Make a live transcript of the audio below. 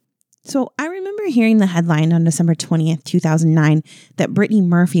So I remember hearing the headline on December 20th, 2009, that Brittany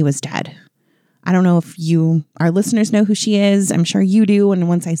Murphy was dead. I don't know if our listeners know who she is. I'm sure you do. And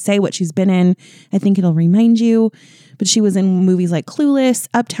once I say what she's been in, I think it'll remind you. But she was in movies like Clueless,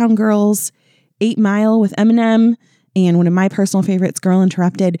 Uptown Girls, 8 Mile with Eminem, and one of my personal favorites, Girl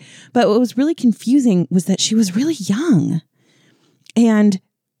Interrupted. But what was really confusing was that she was really young. And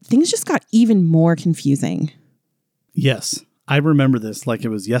things just got even more confusing. Yes. I remember this like it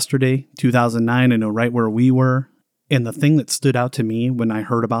was yesterday, 2009. I know right where we were. And the thing that stood out to me when I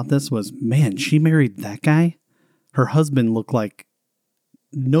heard about this was, man, she married that guy. Her husband looked like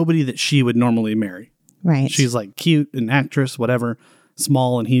nobody that she would normally marry. Right. She's like cute, an actress, whatever,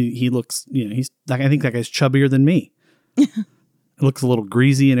 small. And he looks, I think that guy's chubbier than me. It looks a little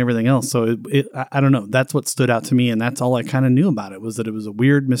greasy and everything else. So I don't know. That's what stood out to me. And that's all I kind of knew about it, was that it was a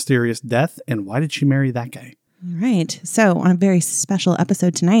weird, mysterious death. And why did she marry that guy? Right. So on a very special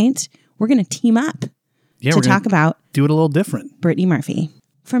episode tonight, we're going to team up to talk about do it a little different. Brittany Murphy.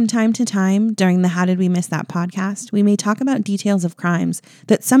 From time to time during the How Did We Miss That podcast, we may talk about details of crimes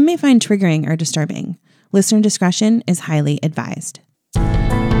that some may find triggering or disturbing. Listener discretion is highly advised.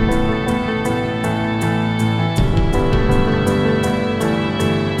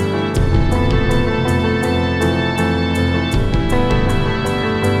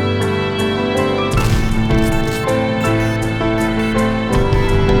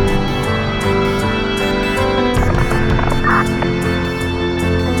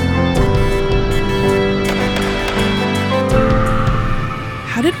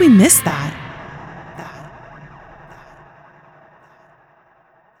 How did we miss that?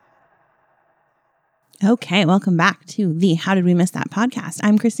 Okay, welcome back to the How Did We Miss That podcast.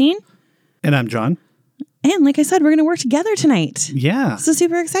 I'm Christine. And I'm John. And like I said, we're going to work together tonight. Yeah. So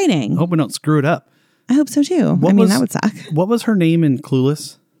super exciting. Hope we don't screw it up. I hope so too. That would suck. What was her name in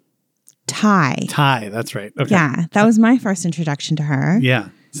Clueless? Ty. Ty, that's right. Okay. Yeah, that was my first introduction to her. Yeah.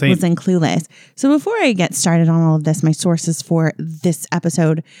 Same. Was in Clueless. So before I get started on all of this, my sources for this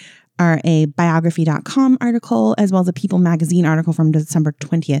episode are a biography.com article as well as a People magazine article from December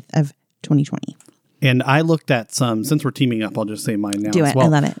 20th of 2020. And I looked at some, since we're teaming up, I'll just say mine now. Do as it. well. I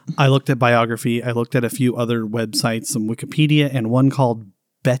love it. I looked at biography. I looked at a few other websites, some Wikipedia, and one called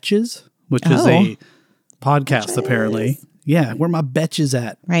Betches, which is a podcast apparently. Yeah, where my betches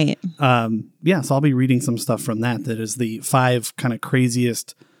at? Right. So I'll be reading some stuff from that is the 5 kind of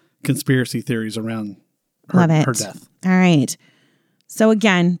craziest conspiracy theories around her death. All right. So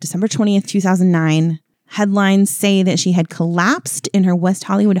again, December 20th, 2009, headlines say that she had collapsed in her West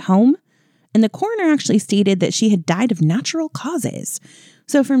Hollywood home, and the coroner actually stated that she had died of natural causes.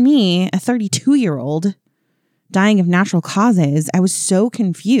 So for me, a 32-year-old dying of natural causes, I was so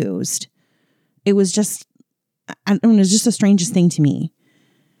confused. It was just, it was just the strangest thing to me.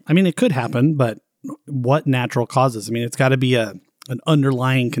 I mean, it could happen, but what natural causes? I mean, it's got to be an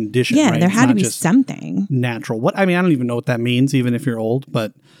underlying condition. Yeah, right? there had to be something natural. I don't even know what that means, even if you're old,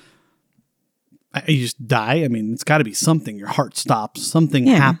 but you just die. I mean, it's got to be something. Your heart stops. Something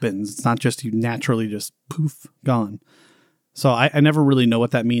happens. It's not just you naturally just poof, gone. So I never really know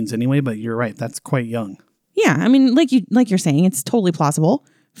what that means anyway, but you're right. That's quite young. Yeah. I mean, like you're saying, it's totally plausible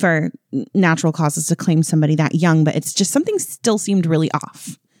for natural causes to claim somebody that young, but it's just something still seemed really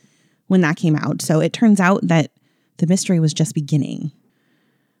off when that came out. So it turns out that the mystery was just beginning.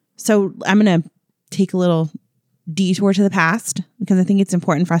 So I'm going to take a little detour to the past because I think it's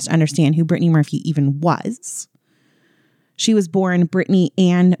important for us to understand who Brittany Murphy even was. She was born Brittany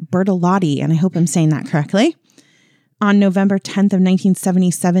Ann Bertolotti, and I hope I'm saying that correctly, on November 10th of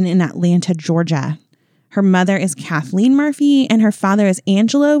 1977 in Atlanta, Georgia. Her mother is Kathleen Murphy, and her father is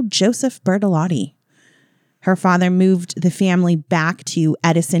Angelo Joseph Bertolotti. Her father moved the family back to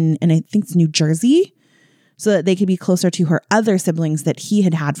Edison, and I think it's New Jersey, so that they could be closer to her other siblings that he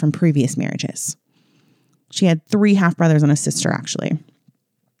had from previous marriages. She had 3 half-brothers and a sister, actually.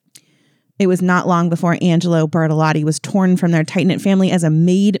 It was not long before Angelo Bertolotti was torn from their tight-knit family as a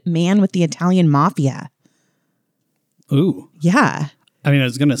made man with the Italian mafia. Ooh. Yeah. I mean, I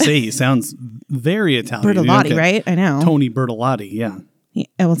was going to say he sounds very Italian. Bertolotti, right? I know. Tony Bertolotti, yeah.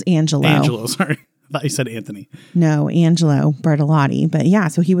 It was Angelo. Angelo, sorry. I thought you said Anthony. No, Angelo Bertolotti. But yeah,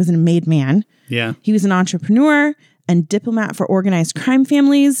 so he was a made man. Yeah. He was an entrepreneur and diplomat for organized crime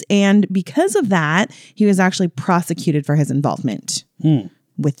families. And because of that, he was actually prosecuted for his involvement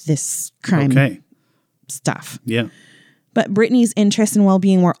with this crime stuff. Yeah. But Brittany's interests and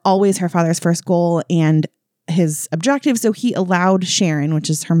well-being were always her father's first goal and his objective. So he allowed Sharon, which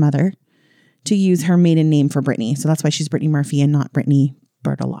is her mother, to use her maiden name for Brittany. So that's why she's Brittany Murphy and not Brittany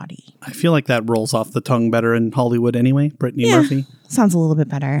Bertolotti. I feel like that rolls off the tongue better in Hollywood anyway. Brittany Murphy. Sounds a little bit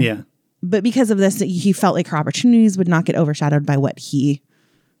better. Yeah. But because of this, he felt like her opportunities would not get overshadowed by what he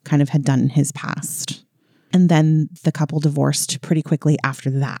kind of had done in his past. And then the couple divorced pretty quickly after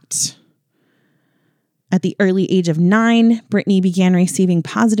that. At the early age of 9, Brittany began receiving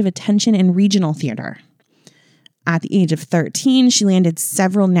positive attention in regional theater. At the age of 13, she landed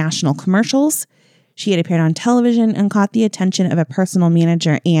several national commercials. She had appeared on television and caught the attention of a personal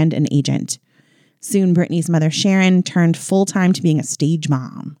manager and an agent. Soon, Brittany's mother, Sharon, turned full-time to being a stage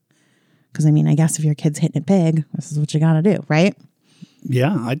mom. Because, I mean, I guess if your kid's hitting it big, this is what you got to do, right?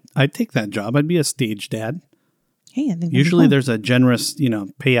 Yeah, I'd take that job. I'd be a stage dad. Hey, I think usually cool. There's a generous,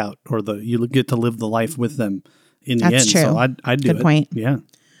 payout, or you get to live the life with them in the end. That's true. So I'd do it. Good point. Yeah.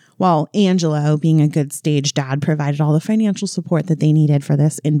 Well, Angelo, being a good stage dad, provided all the financial support that they needed for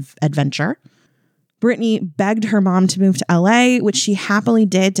this adventure. Brittany begged her mom to move to LA, which she happily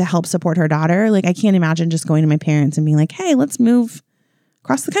did to help support her daughter. Like, I can't imagine just going to my parents and being like, hey, let's move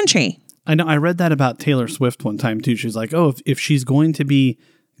across the country. I know. I read that about Taylor Swift one time too. She's like, oh, if she's going to be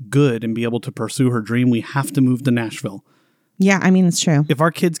good and be able to pursue her dream, we have to move to Nashville. Yeah, I mean, it's true. If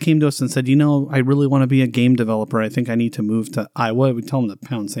our kids came to us and said, I really want to be a game developer, I think I need to move to Iowa, we'd tell them to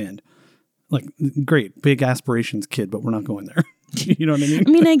pound sand. Like, great, big aspirations, kid, but we're not going there. You know what I mean?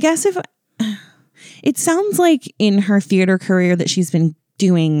 I mean, I guess if it sounds like in her theater career that she's been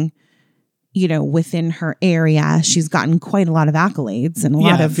doing, within her area, she's gotten quite a lot of accolades and a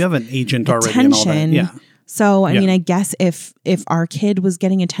lot of if you have an agent attention. Already and all that, yeah. So, I mean, I guess if our kid was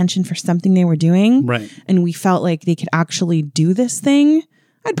getting attention for something they were doing, right, and we felt like they could actually do this thing,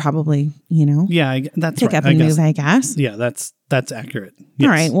 I'd probably, that's pick right. up and move, I guess. Yeah, that's accurate. Yes.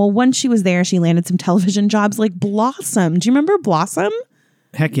 All right. Well, once she was there, she landed some television jobs like Blossom. Do you remember Blossom?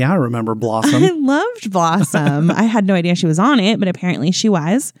 Heck yeah, I remember Blossom. I loved Blossom. I had no idea she was on it, but apparently she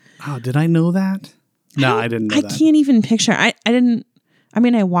was. Oh, did I know that? No, I didn't know that. I can't even picture. I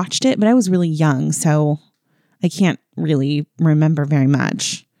watched it, but I was really young, so I can't really remember very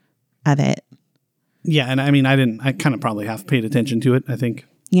much of it. Yeah, and I kind of probably half paid attention to it, I think.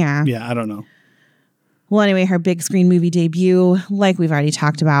 Yeah. Yeah, I don't know. Well, anyway, her big screen movie debut, like we've already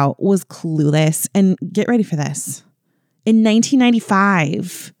talked about, was Clueless. And get ready for this. In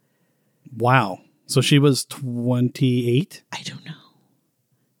 1995. Wow. So she was 28? I don't know.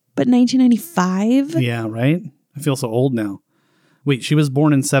 But 1995? Yeah, right? I feel so old now. Wait, she was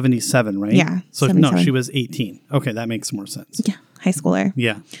born in 77, right? Yeah. So 77. no, she was 18. Okay, that makes more sense. Yeah, high schooler.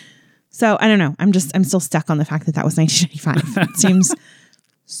 Yeah. So I don't know. I'm still stuck on the fact that was 1995. It seems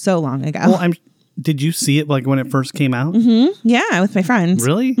so long ago. Well, did you see it like when it first came out? Mm-hmm. Yeah, with my friends.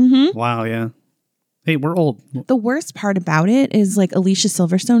 Really? Mm-hmm. Wow, yeah. Hey, we're old. The worst part about it is like Alicia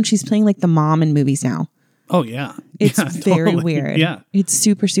Silverstone, she's playing like the mom in movies now. Oh, yeah. It's yeah, very totally. weird. Yeah. It's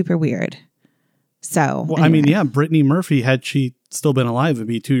super, super weird. So, well, anyway. Brittany Murphy, had she still been alive, would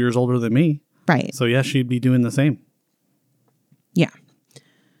be 2 years older than me. Right. So, yeah, she'd be doing the same. Yeah.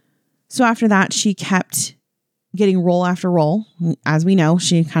 So after that, she kept getting role after role. As we know,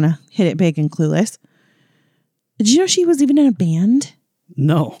 she kind of hit it big in Clueless. Did you know she was even in a band?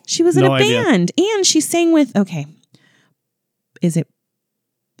 No. She was in a idea. band. And she sang with, it's a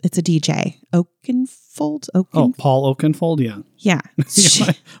DJ. Oakenfold? Oh, Paul Oakenfold? Yeah. Yeah.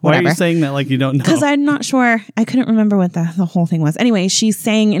 Why are you saying that like you don't know? Because I'm not sure. I couldn't remember what the whole thing was. Anyway, she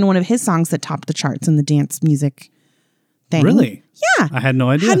sang in one of his songs that topped the charts in the dance music thing. Really? Yeah. I had no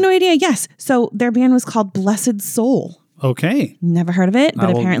idea. Had no idea, yes. So their band was called Blessed Soul. Okay. Never heard of it, but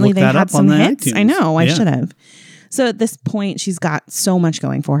I will apparently look they that had up some on the hits. iTunes. I know, I Yeah. should have. So at this point, she's got so much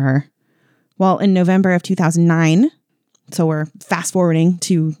going for her. Well, in November of 2009, so we're fast forwarding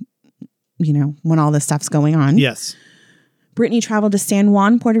to, when all this stuff's going on. Yes. Brittany traveled to San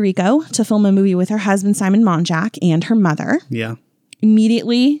Juan, Puerto Rico to film a movie with her husband, Simon Monjack, and her mother. Yeah.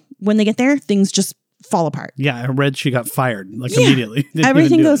 Immediately, when they get there, things just fall apart. Yeah, I read she got fired immediately. Didn't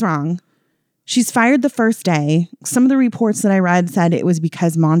Everything even do goes it. wrong. She's fired the first day. Some of the reports that I read said it was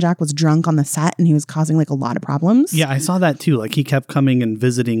because Monjack was drunk on the set and he was causing a lot of problems. Yeah, I saw that too. Like he kept coming and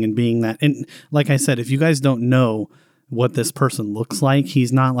visiting and being that. And like I said, if you guys don't know what this person looks like,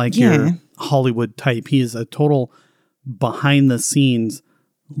 he's not like your Hollywood type. He is a total behind the scenes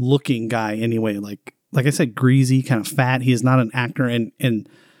looking guy anyway. Like I said, greasy, kind of fat. He is not an actor. And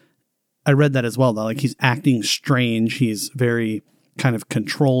I read that as well, though. Like he's acting strange. He's very kind of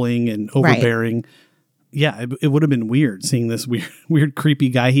controlling and overbearing. Right. Yeah, it would have been weird seeing this weird, creepy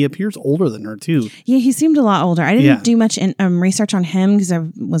guy. He appears older than her too. Yeah, he seemed a lot older. I didn't do much research on him because I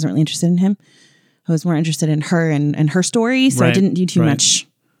wasn't really interested in him. I was more interested in her and her story, so I didn't do too much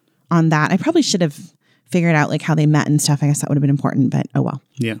on that. I probably should have figured out how they met and stuff. I guess that would have been important, but oh well.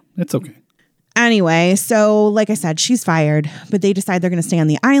 Yeah, it's okay. Anyway, so like I said, she's fired, but they decide they're going to stay on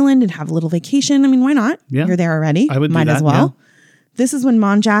the island and have a little vacation. I mean, why not? Yeah. You're there already. I would Might do that, as well. yeah. This is when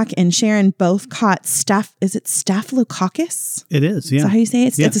Monjack and Sharon both caught is it staphylococcus? It is, yeah. Is that how you say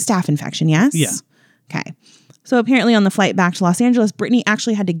it? Yeah. It's a staph infection, yes? Yeah. Okay. So apparently on the flight back to Los Angeles, Brittany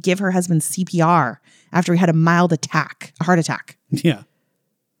actually had to give her husband CPR after he had a mild attack, a heart attack. Yeah.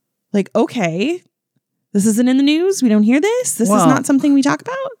 Like, okay, this isn't in the news. We don't hear this. This is not something we talk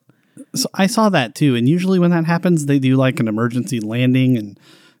about. So I saw that too. And usually when that happens, they do like an emergency landing, and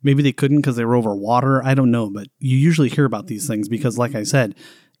maybe they couldn't because they were over water. I don't know. But you usually hear about these things because, like I said,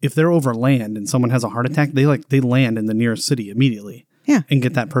 if they're over land and someone has a heart attack, they land in the nearest city immediately. Yeah. And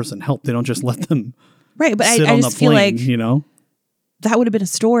get that person help. They don't just let them right. But sit I on just the feel plane, like, you know? that would have been a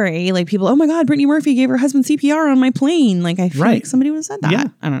story. Like people, oh my God, Brittany Murphy gave her husband CPR on my plane. Like I feel like somebody would have said that. Yeah.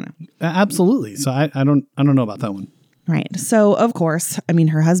 I don't know. Absolutely. So I don't know about that one. Right. So, of course, I mean,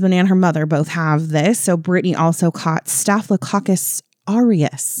 her husband and her mother both have this. So, Brittany also caught Staphylococcus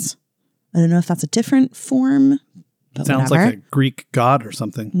aureus. I don't know if that's a different form. But Sounds whatever. like a Greek god or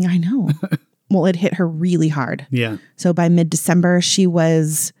something. I know. Well, it hit her really hard. Yeah. So, by mid-December, she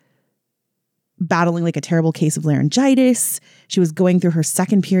was battling like a terrible case of laryngitis. She was going through her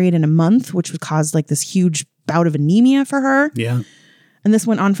second period in a month, which would cause like this huge bout of anemia for her. Yeah. And this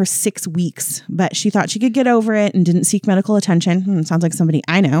went on for 6 weeks, but she thought she could get over it and didn't seek medical attention. Sounds like somebody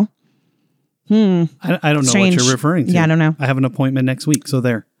I know. I don't know Strange. what you're referring to. Yeah, I don't know. I have an appointment next week, so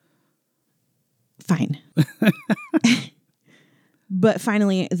there. Fine. But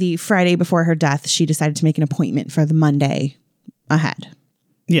finally, the Friday before her death, she decided to make an appointment for the Monday ahead.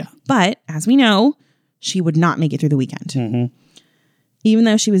 Yeah. But as we know, she would not make it through the weekend. Mm-hmm. Even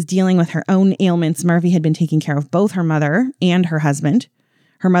though she was dealing with her own ailments, Murphy had been taking care of both her mother and her husband.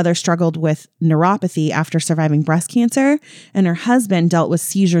 Her mother struggled with neuropathy after surviving breast cancer, and her husband dealt with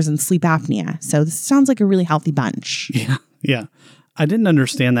seizures and sleep apnea. So this sounds like a really healthy bunch. Yeah. Yeah. I didn't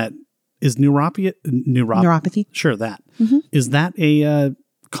understand that. Is neuropathy? Sure, that. Mm-hmm. Is that a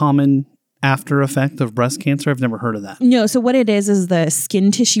common after effect of breast cancer? I've never heard of that. No, so what it is the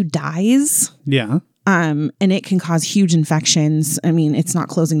skin tissue dies. Yeah. And it can cause huge infections. I mean, it's not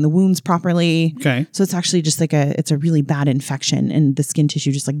closing the wounds properly. Okay. So it's actually just like it's a really bad infection, and the skin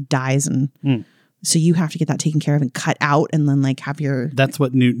tissue just like dies. And so you have to get that taken care of and cut out, and then like have your... That's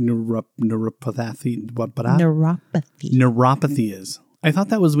what neuropathy is. I thought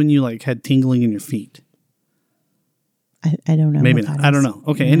that was when you like had tingling in your feet. I don't know. Maybe what not. that I is. don't know.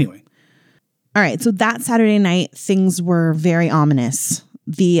 Okay. Anyway. All right. So that Saturday night, things were very ominous.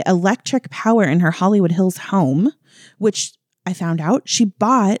 The electric power in her Hollywood Hills home, which I found out she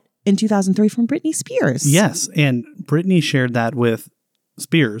bought in 2003 from Britney Spears. Yes. And Britney shared that with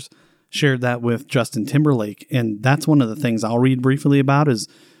Justin Timberlake. And that's one of the things I'll read briefly about is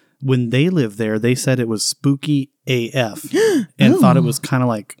when they lived there, they said it was spooky AF and thought it was kind of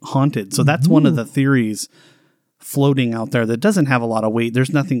like haunted. So that's one of the theories floating out there that doesn't have a lot of weight.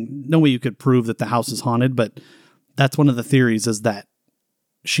 There's no way you could prove that the house is haunted, but that's one of the theories is that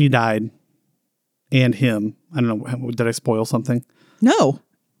she died and him. I don't know. Did I spoil something? No.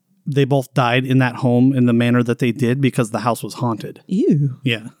 They both died in that home in the manner that they did because the house was haunted. Ew.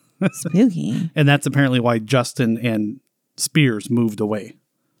 Yeah. Spooky. And that's apparently why Justin and Spears moved away.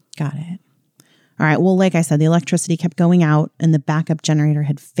 Got it. All right. Well, like I said, the electricity kept going out and the backup generator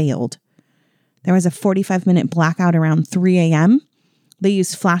had failed. There was a 45-minute blackout around 3 a.m. They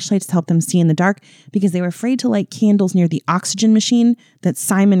used flashlights to help them see in the dark because they were afraid to light candles near the oxygen machine that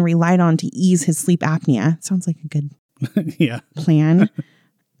Simon relied on to ease his sleep apnea. Sounds like a good plan.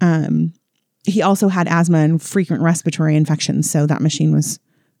 He also had asthma and frequent respiratory infections, so that machine was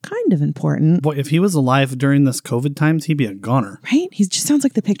kind of important. Boy, if he was alive during this COVID times, he'd be a goner. Right? He just sounds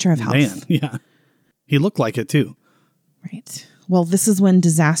like the picture of health. Man, yeah. He looked like it too. Right. Well, this is when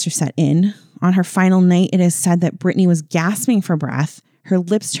disaster set in. On her final night, it is said that Britney was gasping for breath, her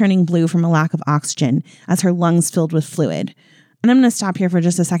lips turning blue from a lack of oxygen as her lungs filled with fluid. And I'm going to stop here for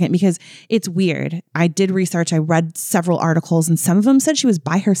just a second because it's weird. I did research. I read several articles and some of them said she was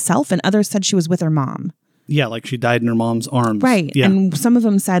by herself and others said she was with her mom. Yeah, like she died in her mom's arms. Right. Yeah. And some of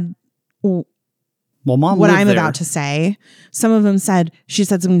them said, well, mom what lived I'm there. about to say. Some of them said she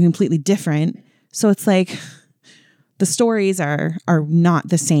said something completely different. So it's like the stories are not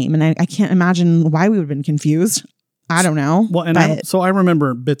the same. And I can't imagine why we would have been confused. I don't know. Well, and I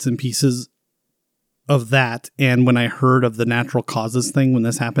remember bits and pieces of that. And when I heard of the natural causes thing, when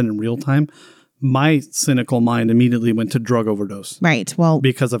this happened in real time, my cynical mind immediately went to drug overdose. Right. Well,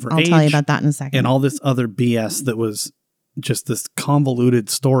 because of her I'll age tell you about that in a second. and all this other BS that was just this convoluted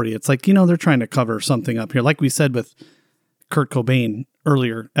story. It's like, they're trying to cover something up here. Like we said with Kurt Cobain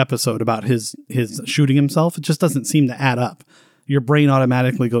earlier episode about his shooting himself. It just doesn't seem to add up. Your brain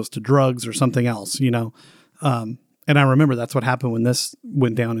automatically goes to drugs or something else, you know? And I remember that's what happened when this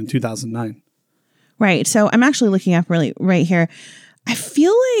went down in 2009. Right. So I'm actually looking up right here. I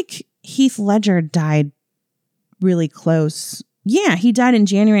feel like Heath Ledger died really close. Yeah, he died in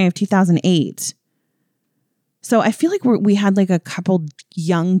January of 2008. So I feel like we had like a couple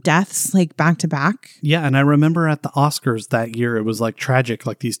young deaths like back to back. Yeah, and I remember at the Oscars that year, it was like tragic,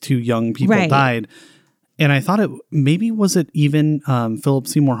 like these two young people died. And I thought was it even Philip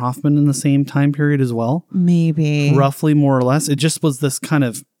Seymour Hoffman in the same time period as well? Maybe. Roughly, more or less. It just was this kind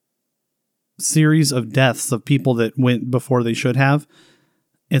of series of deaths of people that went before they should have.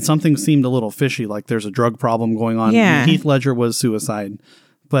 And something seemed a little fishy, like there's a drug problem going on. Yeah. Heath Ledger was suicide.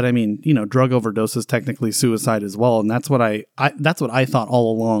 But I mean, you know, drug overdose is technically suicide as well. And that's what I thought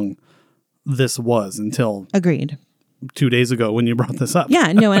all along this was until Agreed. 2 days ago when you brought this up.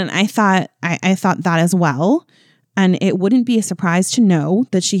 Yeah, no, and I thought that as well. And it wouldn't be a surprise to know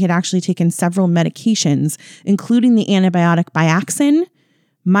that she had actually taken several medications, including the antibiotic Biaxin,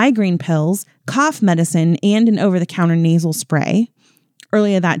 migraine pills, cough medicine, and an over-the-counter nasal spray.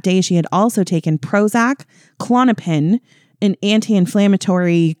 Earlier that day, she had also taken Prozac, Klonopin, an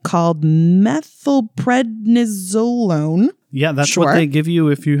anti-inflammatory called methylprednisolone. Yeah, that's what they give you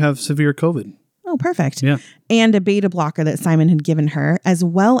if you have severe COVID. Oh, perfect. Yeah. And a beta blocker that Simon had given her, as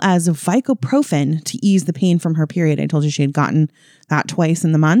well as Vicoprofen to ease the pain from her period. I told you she had gotten that twice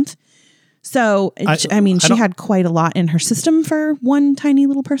in the month. So, she had quite a lot in her system for one tiny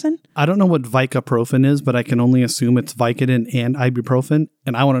little person. I don't know what Vicoprofen is, but I can only assume it's Vicodin and ibuprofen,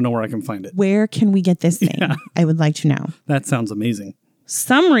 and I want to know where I can find it. Where can we get this thing? Yeah. I would like to know. That sounds amazing.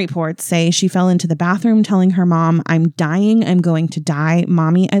 Some reports say she fell into the bathroom telling her mom, "I'm dying. I'm going to die.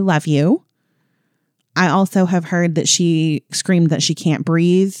 Mommy, I love you." I also have heard that she screamed that she can't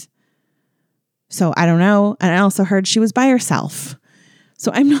breathe. So I don't know. And I also heard she was by herself.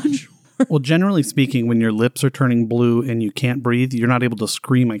 So I'm not sure. Well, generally speaking, when your lips are turning blue and you can't breathe, you're not able to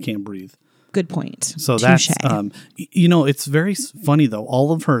scream, "I can't breathe." Good point. So that's, it's very funny though.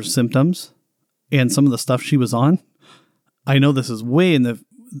 All of her symptoms and some of the stuff she was on, I know this is way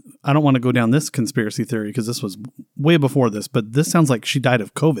I don't want to go down this conspiracy theory because this was way before this, but this sounds like she died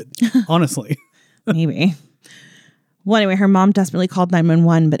of COVID, honestly. Maybe. Well, anyway, her mom desperately called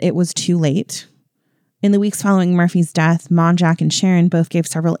 911, but it was too late. In the weeks following Murphy's death, Monjack and Sharon both gave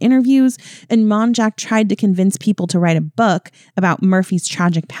several interviews, and Monjack tried to convince people to write a book about Murphy's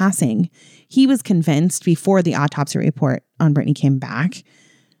tragic passing. He was convinced before the autopsy report on Brittany came back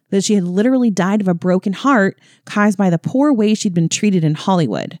that she had literally died of a broken heart caused by the poor way she'd been treated in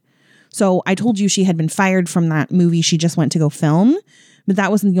Hollywood. So I told you she had been fired from that movie she just went to go film, but that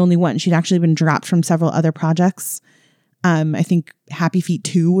wasn't the only one. She'd actually been dropped from several other projects. I think Happy Feet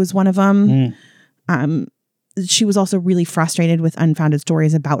 2 was one of them. She was also really frustrated with unfounded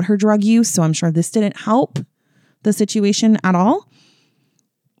stories about her drug use, so I'm sure this didn't help the situation at all.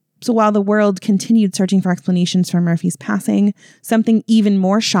 So while the world continued searching for explanations for Murphy's passing, something even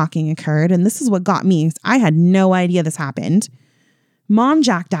more shocking occurred, and this is what got me. I had no idea this happened.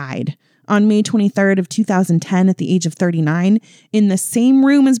 Monjack died on May 23rd of 2010 at the age of 39 in the same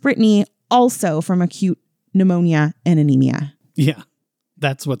room as Brittany, also from acute pneumonia and anemia. Yeah,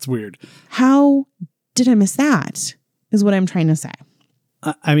 that's what's weird. How did I miss that? Is what I'm trying to say.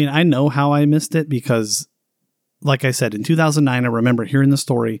 I mean, I know how I missed it because, like I said, in 2009, I remember hearing the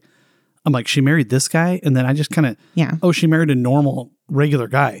story. I'm like, she married this guy? And then I just kind of, she married a normal, regular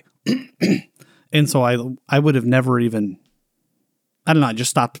guy. And so I would have never even, I don't know, I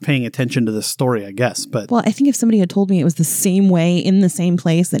just stopped paying attention to this story, I guess. But well, I think if somebody had told me it was the same way in the same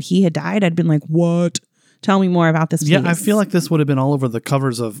place that he had died, I'd been like, what? Tell me more about this, please. Yeah, I feel like this would have been all over the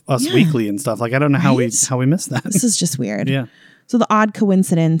covers of Us Weekly and stuff. Like, I don't know how we missed that. This is just weird. Yeah. So the odd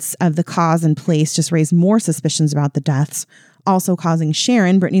coincidence of the cause and place just raised more suspicions about the deaths, also causing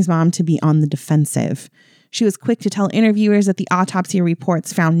Sharon, Brittany's mom, to be on the defensive. She was quick to tell interviewers that the autopsy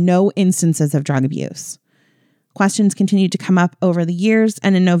reports found no instances of drug abuse. Questions continued to come up over the years,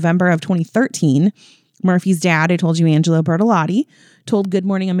 and in November of 2013, Murphy's dad, I told you, Angelo Bertolotti, told Good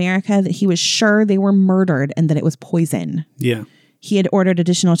Morning America that he was sure they were murdered and that it was poison. Yeah. He had ordered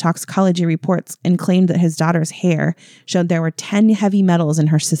additional toxicology reports and claimed that his daughter's hair showed there were 10 heavy metals in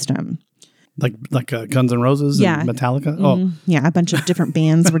her system. Like Guns N' Roses and Metallica? Mm-hmm. Oh. Yeah, a bunch of different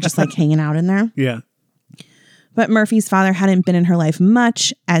bands were just like hanging out in there. Yeah. But Murphy's father hadn't been in her life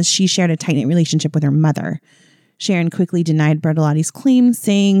much, as she shared a tight-knit relationship with her mother. Sharon quickly denied Bertolotti's claims,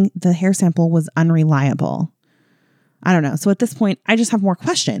 saying the hair sample was unreliable. I don't know. So at this point, I just have more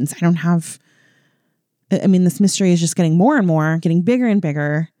questions. I mean, this mystery is just getting more and more, getting bigger and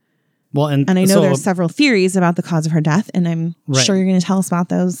bigger. Well, and I know so, there's several theories about the cause of her death, and I'm Right. sure you're going to tell us about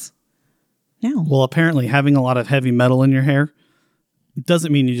those now. well, apparently having a lot of heavy metal in your hair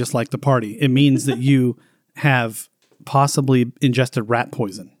doesn't mean you just like to party. It means that you have possibly ingested rat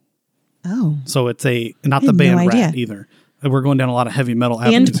poison. Oh. So it's not I the had band no Rat idea. either. We're going down a lot of heavy metal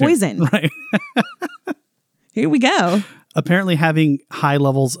avenues And here. poison. Right. Here we go. Apparently having high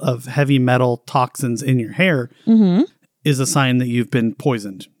levels of heavy metal toxins in your hair is a sign that you've been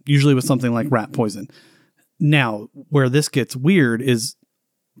poisoned, usually with something like rat poison. Now, where this gets weird is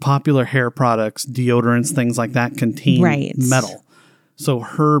popular hair products, deodorants, things like that contain Right. metal. So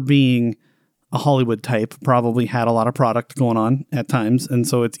her being a Hollywood type probably had a lot of product going on at times. And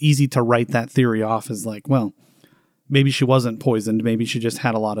so it's easy to write that theory off as like, well, maybe she wasn't poisoned. Maybe she just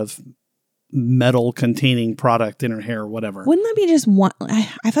had a lot of metal containing product in her hair or whatever. Wouldn't that be just one?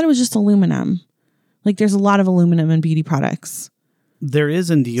 I thought it was just aluminum. Like there's a lot of aluminum in beauty products. There is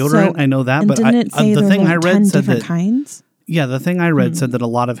in deodorant. I know that, And but didn't it say the there thing were I like read 10 said different that, kinds? yeah, the thing I read said that a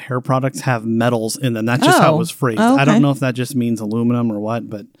lot of hair products have metals in them. That's just how it was phrased. Oh, I okay. don't know if that just means aluminum or what,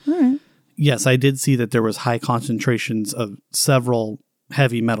 but All right. yes, I did see that there was high concentrations of several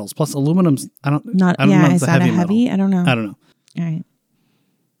heavy metals. Plus aluminum's, I don't know if Is it's that a metal. heavy? I don't know. I don't know. All right.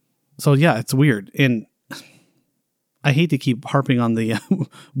 So yeah, it's weird. And I hate to keep harping on the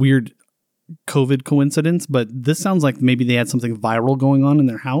weird COVID coincidence, but this sounds like maybe they had something viral going on in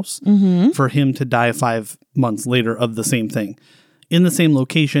their house for him to die 5 months later of the same thing in the same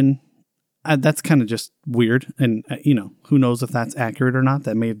location. That's kind of just weird. And, who knows if that's accurate or not.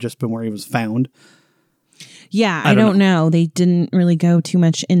 That may have just been where he was found. Yeah, I don't know. They didn't really go too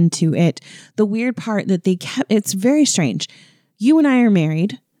much into it. The weird part that they kept, it's very strange. You and I are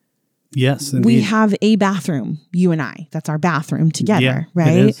married. Yes, indeed. We have a bathroom, you and I. That's our bathroom together, Yeah, right?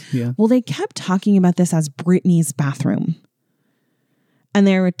 it is, yeah. Well, they kept talking about this as Britney's bathroom. And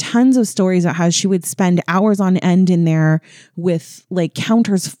there were tons of stories about how she would spend hours on end in there with like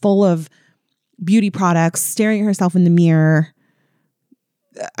counters full of beauty products, staring at herself in the mirror.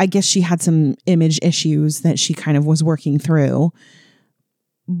 I guess she had some image issues that she kind of was working through.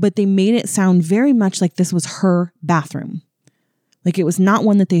 But they made it sound very much like this was her bathroom. Like it was not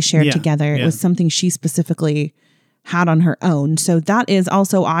one that they shared together. It was something she specifically had on her own. So that is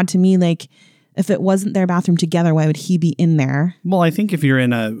also odd to me. Like if it wasn't their bathroom together, why would he be in there? Well, I think if you're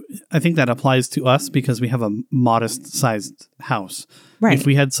I think that applies to us because we have a modest sized house. Right. If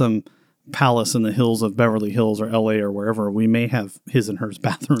we had some palace in the hills of Beverly Hills or LA or wherever, we may have his and hers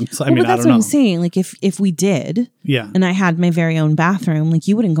bathrooms. I mean, But that's I don't what know. I'm saying. Like if we did, Yeah. and I had my very own bathroom, like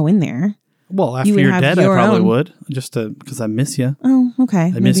you wouldn't go in there. Well, after you would you're have dead, I your probably own. would just because I miss you. Oh,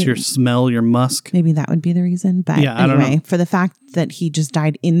 okay. I miss your smell, your musk. Maybe that would be the reason. But Yeah, I don't anyway, know. for the fact that he just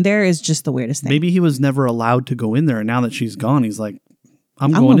died in there is just the weirdest thing. Maybe he was never allowed to go in there. And now that she's gone, he's like,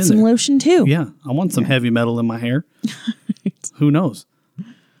 I'm I going want in some there. lotion too. Yeah. I want some heavy metal in my hair. Who knows?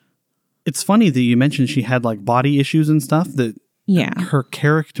 It's funny that you mentioned she had like body issues and stuff that Yeah. her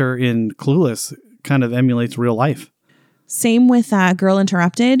character in Clueless kind of emulates real life. Same with Girl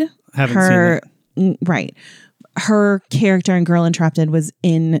Interrupted. Haven't seen Right. Her character in Girl Interrupted was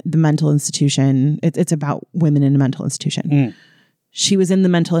in the mental institution. It's about women in a mental institution. She was in the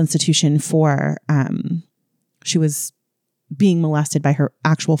mental institution for, she was being molested by her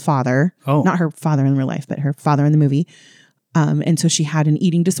actual father. Oh. Not her father in real life, but her father in the movie. And so she had an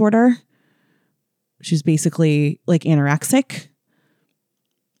eating disorder. She's basically like anorexic.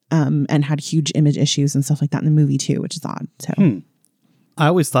 And had huge image issues and stuff like that in the movie too, which is odd. So I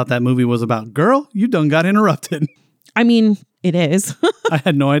always thought that movie was about, girl, you done got interrupted. I mean, it is. I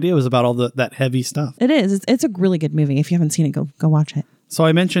had no idea it was about all that heavy stuff. It is. It's a really good movie. If you haven't seen it, go watch it. So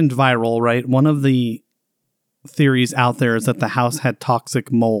I mentioned viral, right? One of the theories out there is that the house had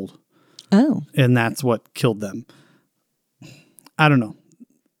toxic mold, Oh, and that's what killed them. I don't know.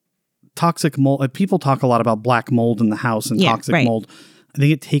 Toxic mold. People talk a lot about black mold in the house and Yeah, toxic right. mold. I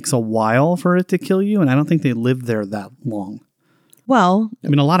think it takes a while for it to kill you, and I don't think they lived there that long. well, I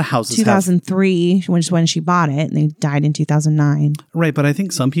mean, a lot of houses 2003 was when she bought it, and they died in 2009. right, but I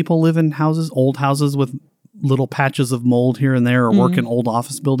think some people live in houses, old houses with little patches of mold here and there, or work in old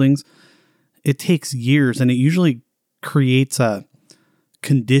office buildings. It takes years, and it usually creates a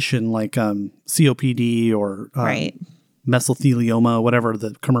condition like COPD or Right. mesothelioma, whatever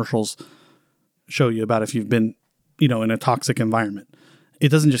the commercials show you about if you've been, in a toxic environment. It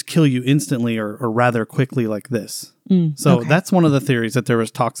doesn't just kill you instantly or rather quickly like this. So okay. that's one of the theories, that there was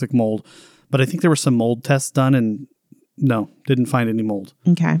toxic mold. But I think there were some mold tests done and no, didn't find any mold.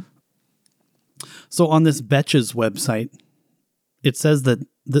 Okay. So on this Betches website, it says that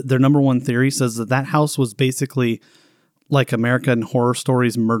their number one theory says that house was basically like American Horror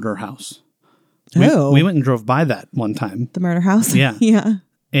Stories murder house. We went and drove by that one time. The murder house? Yeah. Yeah.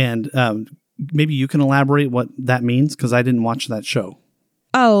 And maybe you can elaborate what that means, because I didn't watch that show.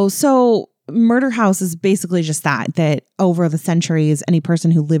 Oh, so murder house is basically just that over the centuries, any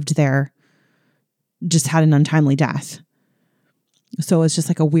person who lived there just had an untimely death. So it's just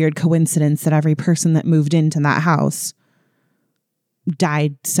like a weird coincidence that every person that moved into that house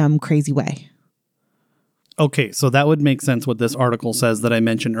died some crazy way. Okay, so that would make sense what this article says that I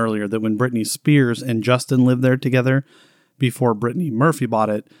mentioned earlier, that when Britney Spears and Justin lived there together before Brittany Murphy bought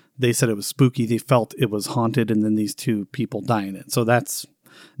it, they said it was spooky. They felt it was haunted, and then these two people die in it. So that's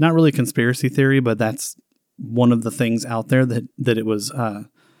not really a conspiracy theory, but that's one of the things out there that it was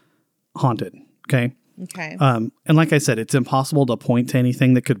haunted. Okay. Okay. And like I said, it's impossible to point to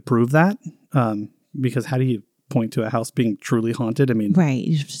anything that could prove that, because how do you point to a house being truly haunted? I mean, right.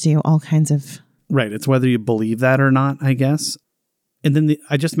 You have to do all kinds of... Right. It's whether you believe that or not, I guess. And then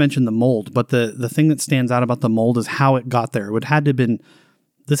I just mentioned the mold, but the thing that stands out about the mold is how it got there. It had to have been,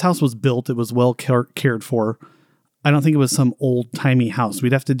 this house was built, it was well cared for. I don't think it was some old timey house.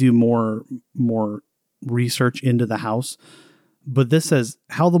 We'd have to do more research into the house. But this says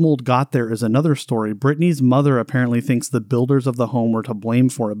how the mold got there is another story. Brittany's mother apparently thinks the builders of the home were to blame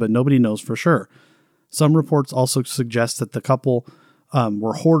for it, but nobody knows for sure. Some reports also suggest that the couple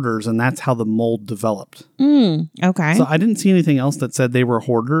were hoarders, and that's how the mold developed. Okay. So I didn't see anything else that said they were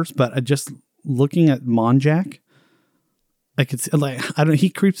hoarders, but I just looking at Monjack, I could see, like, he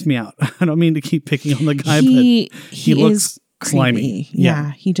creeps me out. I don't mean to keep picking on the guy, but he looks slimy.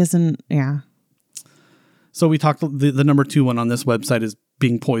 Yeah. He doesn't. Yeah. So we talked, the number 2 one on this website is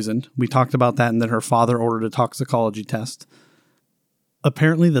being poisoned. We talked about that, and then her father ordered a toxicology test.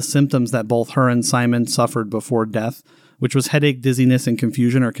 Apparently the symptoms that both her and Simon suffered before death, which was headache, dizziness, and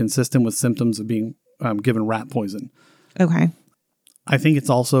confusion, are consistent with symptoms of being given rat poison. Okay. I think it's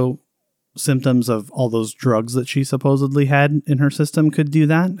also symptoms of all those drugs that she supposedly had in her system could do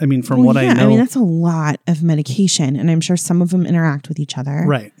that. I mean, from what I know. I mean, that's a lot of medication, and I'm sure some of them interact with each other.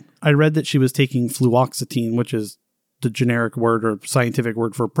 Right. I read that she was taking fluoxetine, which is the generic word or scientific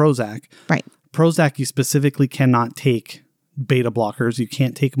word for Prozac. Right. Prozac, you specifically cannot take beta blockers. You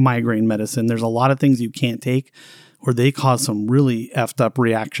can't take migraine medicine. There's a lot of things you can't take, or they cause some really effed up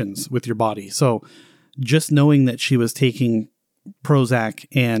reactions with your body. So just knowing that she was taking Prozac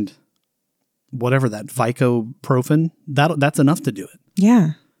and whatever that Vicoprofen, that's enough to do it.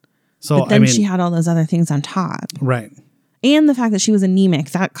 Yeah. So but then she had all those other things on top. Right. And the fact that she was anemic,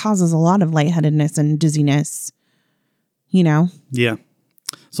 that causes a lot of lightheadedness and dizziness, you know? Yeah.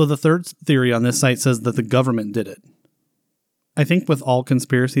 So the third theory on this site says that the government did it. I think with all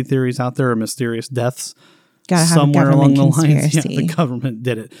conspiracy theories out there or mysterious deaths, somewhere along the lines, the government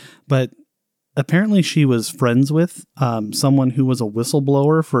did it. But apparently she was friends with someone who was a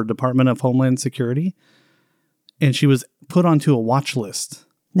whistleblower for Department of Homeland Security, and she was put onto a watch list.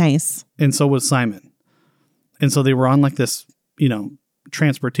 Nice. And so was Simon. And so they were on like this,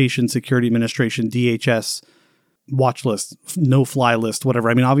 Transportation Security Administration, DHS watch list, no fly list, whatever.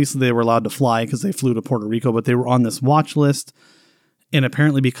 I mean, obviously they were allowed to fly because they flew to Puerto Rico, but they were on this watch list. And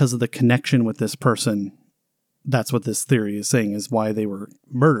apparently because of the connection with this person, that's what this theory is saying is why they were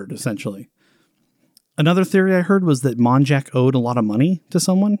murdered, essentially. Another theory I heard was that Monjack owed a lot of money to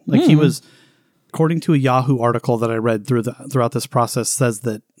someone. Like he was, according to a Yahoo article that I read throughout this process, says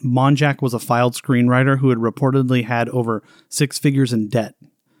that Monjack was a failed screenwriter who had reportedly had over 6 figures in debt,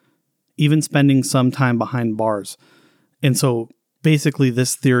 even spending some time behind bars. And so basically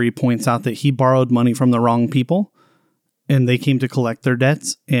this theory points out that he borrowed money from the wrong people and they came to collect their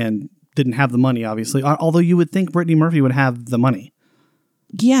debts and didn't have the money, obviously. Although you would think Brittany Murphy would have the money.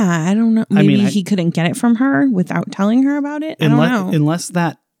 Yeah, I don't know. Maybe he couldn't get it from her without telling her about it. I don't know. Unless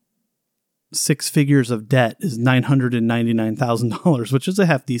that 6 figures of debt is $999,000, which is a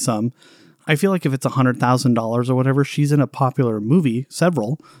hefty sum. I feel like if it's $100,000 or whatever, she's in a popular movie,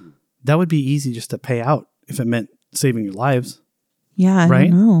 several, that would be easy just to pay out if it meant saving your lives. Yeah, I don't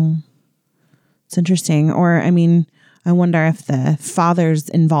know. It's interesting. Or, I mean, I wonder if the father's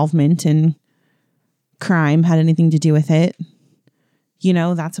involvement in crime had anything to do with it.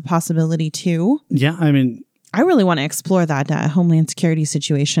 That's a possibility too. Yeah, I mean, I really want to explore that Homeland Security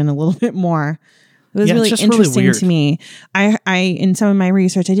situation a little bit more. It was really interesting to me. I in some of my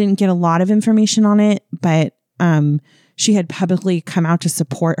research, I didn't get a lot of information on it, but she had publicly come out to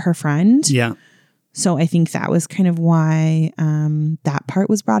support her friend. Yeah. So I think that was kind of why that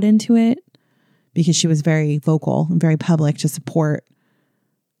part was brought into it, because she was very vocal and very public to support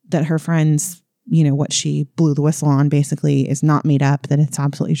that her friend's what she blew the whistle on basically is not made up, that it's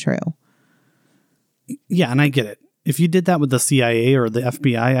absolutely true. Yeah, and I get it. If you did that with the CIA or the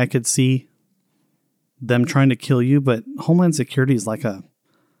FBI, I could see them trying to kill you, but Homeland Security is like a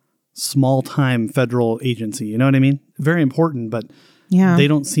small-time federal agency. You know what I mean? Very important, but they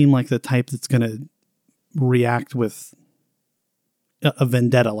don't seem like the type that's going to react with a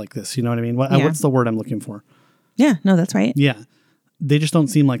vendetta like this. You know what I mean? What's the word I'm looking for? Yeah, no, that's right. Yeah. They just don't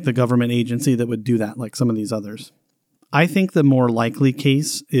seem like the government agency that would do that like some of these others. I think the more likely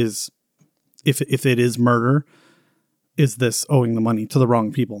case is, if it is murder, is this owing the money to the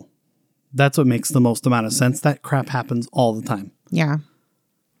wrong people. That's what makes the most amount of sense. That crap happens all the time. Yeah.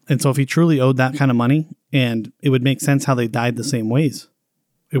 And so if he truly owed that kind of money, and it would make sense how they died the same ways.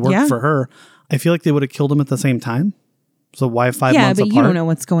 It worked for her. I feel like they would have killed him at the same time. So why 5 months apart? Yeah, but you don't know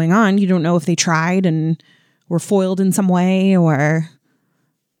what's going on. You don't know if they tried and were foiled in some way, or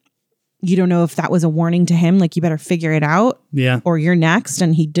you don't know if that was a warning to him, like you better figure it out. Yeah. Or you're next,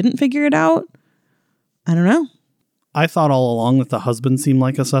 and he didn't figure it out. I don't know. I thought all along that the husband seemed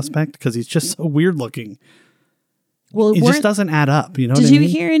like a suspect because he's just so weird looking. Well, it just doesn't add up. You know what I mean? Did you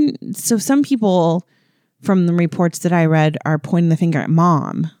hear? So some people from the reports that I read are pointing the finger at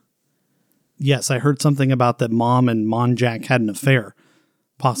mom. Yes, I heard something about that mom and Monjack had an affair,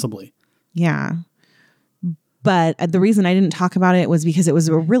 possibly. Yeah. But the reason I didn't talk about it was because it was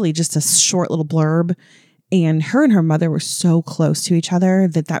really just a short little blurb, and her mother were so close to each other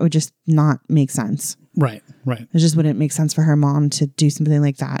that would just not make sense. Right. It just wouldn't make sense for her mom to do something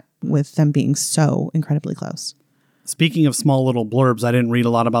like that with them being so incredibly close. Speaking of small little blurbs, I didn't read a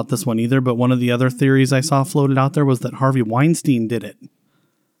lot about this one either, but one of the other theories I saw floated out there was that Harvey Weinstein did it.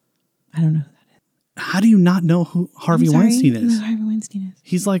 I don't know who that is. How do you not know who Harvey Weinstein is? I don't know who Harvey Weinstein is.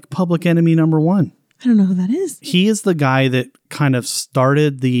 He's like public enemy number one. I don't know who that is. He is the guy that kind of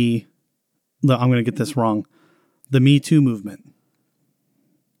started the I'm going to get this wrong, the Me Too movement.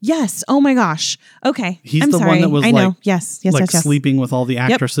 Yes. Oh my gosh. Okay. He's I'm the sorry. one that was I know. like, yes, sleeping with all the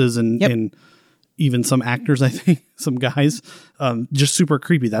actresses and even some actors, I think, some guys, just super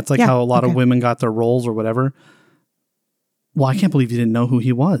creepy. That's like how a lot of women got their roles or whatever. Well, I can't believe you didn't know who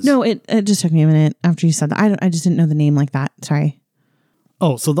he was. No, it just took me a minute after you said that. I just didn't know the name like that. Sorry.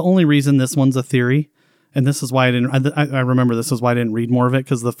 Oh, so the only reason this one's a theory, and this is why I remember this is why I didn't read more of it,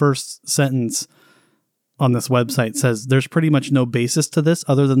 because the first sentence on this website says there's pretty much no basis to this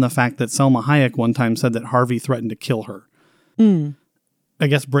other than the fact that Selma Hayek one time said that Harvey threatened to kill her. I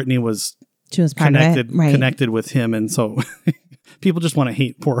guess Brittany was connected with him, and so people just want to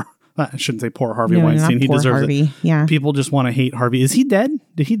hate I shouldn't say poor Harvey Weinstein. He deserves Harvey. it. Yeah. People just want to hate Harvey. Is he dead?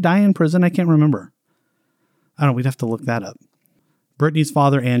 Did he die in prison? I can't remember. I don't know. We'd have to look that up. Brittany's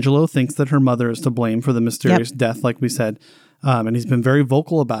father, Angelo, thinks that her mother is to blame for the mysterious death, like we said. And he's been very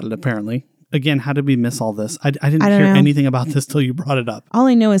vocal about it, apparently. Again, how did we miss all this? I didn't hear anything about this till you brought it up. All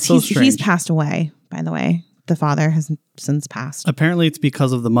I know is he's passed away, by the way. The father has since passed. Apparently it's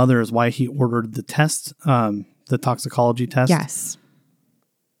because of the mother is why he ordered the test, the toxicology test. Yes.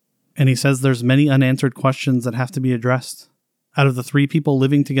 And he says there's many unanswered questions that have to be addressed. Out of the 3 people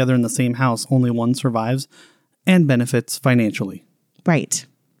living together in the same house, only one survives and benefits financially. Right.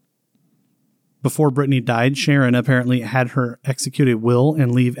 Before Brittany died, Sharon apparently had her execute a will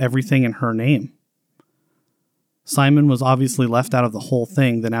and leave everything in her name. Simon was obviously left out of the whole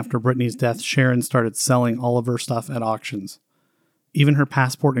thing. Then after Brittany's death, Sharon started selling all of her stuff at auctions. Even her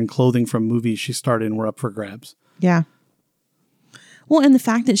passport and clothing from movies she starred in were up for grabs. Yeah. Well, and the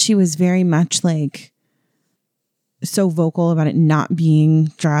fact that she was very much like so vocal about it not being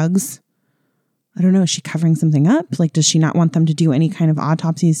drugs. I don't know. Is she covering something up? Like, does she not want them to do any kind of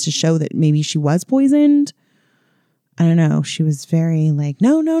autopsies to show that maybe she was poisoned? I don't know. She was very like,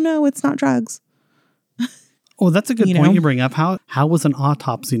 no, it's not drugs. Oh, that's a good point you bring up. How was an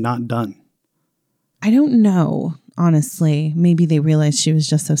autopsy not done? I don't know, honestly. Maybe they realized she was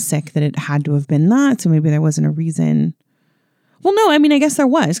just so sick that it had to have been that. So maybe there wasn't a reason. Well, no, I mean, I guess there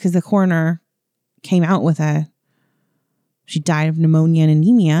was, because the coroner came out with she died of pneumonia and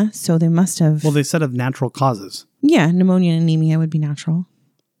anemia. So they must have. Well, they said of natural causes. Yeah, pneumonia and anemia would be natural.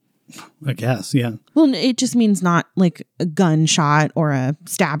 I guess, yeah. Well, it just means not like a gunshot or a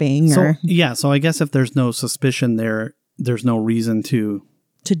stabbing. So I guess if there's no suspicion there, there's no reason to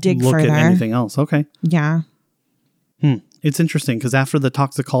dig look further at anything else. Okay. Yeah. It's interesting because after the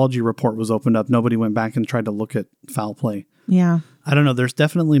toxicology report was opened up, nobody went back and tried to look at foul play. Yeah. I don't know. There's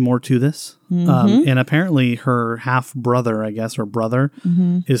definitely more to this. And apparently her half brother, I guess, or brother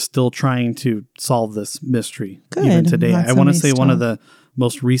is still trying to solve this mystery even today. I want to say one of the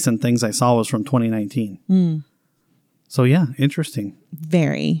most recent things I saw was from 2019. So yeah, interesting.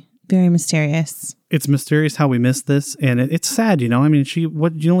 Very, Very mysterious. It's mysterious how we missed this, and it's sad, you know. I mean, you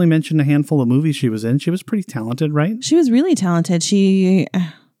only mentioned a handful of movies she was in. She was pretty talented, right? She was really talented. I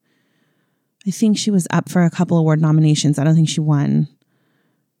think she was up for a couple award nominations. I don't think she won.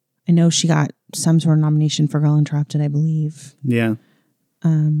 I know she got some sort of nomination for Girl Interrupted, I believe. Yeah.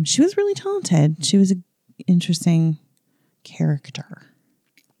 She was really talented. She was an interesting character.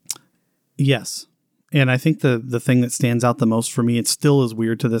 Yes. And I think the thing that stands out the most for me, it still is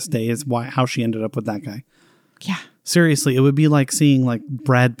weird to this day, is how she ended up with that guy. Yeah. Seriously, it would be like seeing like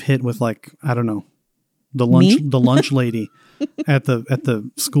Brad Pitt with like, I don't know, the lunch lady at the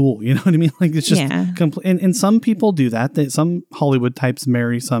school. You know what I mean? Like it's just and some people do that. Some Hollywood types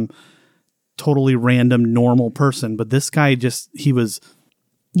marry some totally random normal person, but this guy he was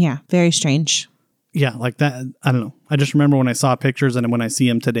very strange. Yeah, like that. I don't know. I just remember when I saw pictures, and when I see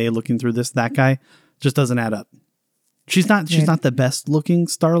him today looking through that guy just doesn't add up. She's not the best looking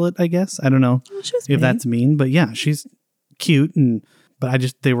starlet, I guess. I don't know if that's mean, but yeah, she's cute,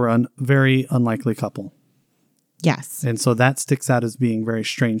 but they were a very unlikely couple. Yes. And so that sticks out as being very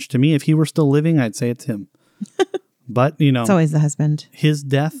strange to me. If he were still living, I'd say it's him. But, you know, it's always the husband. His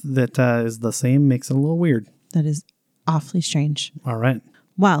death that is the same makes it a little weird. That is awfully strange. All right.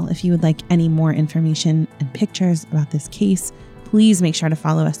 Well, if you would like any more information and pictures about this case, please make sure to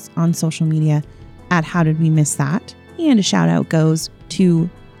follow us on social media at How Did We Miss That? And a shout out goes to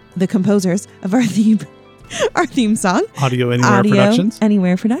the composers of our theme song, Audio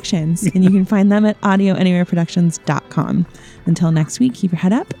Anywhere Productions. And you can find them at audioanywhereproductions.com. Until next week, keep your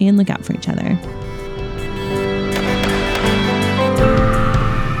head up and look out for each other.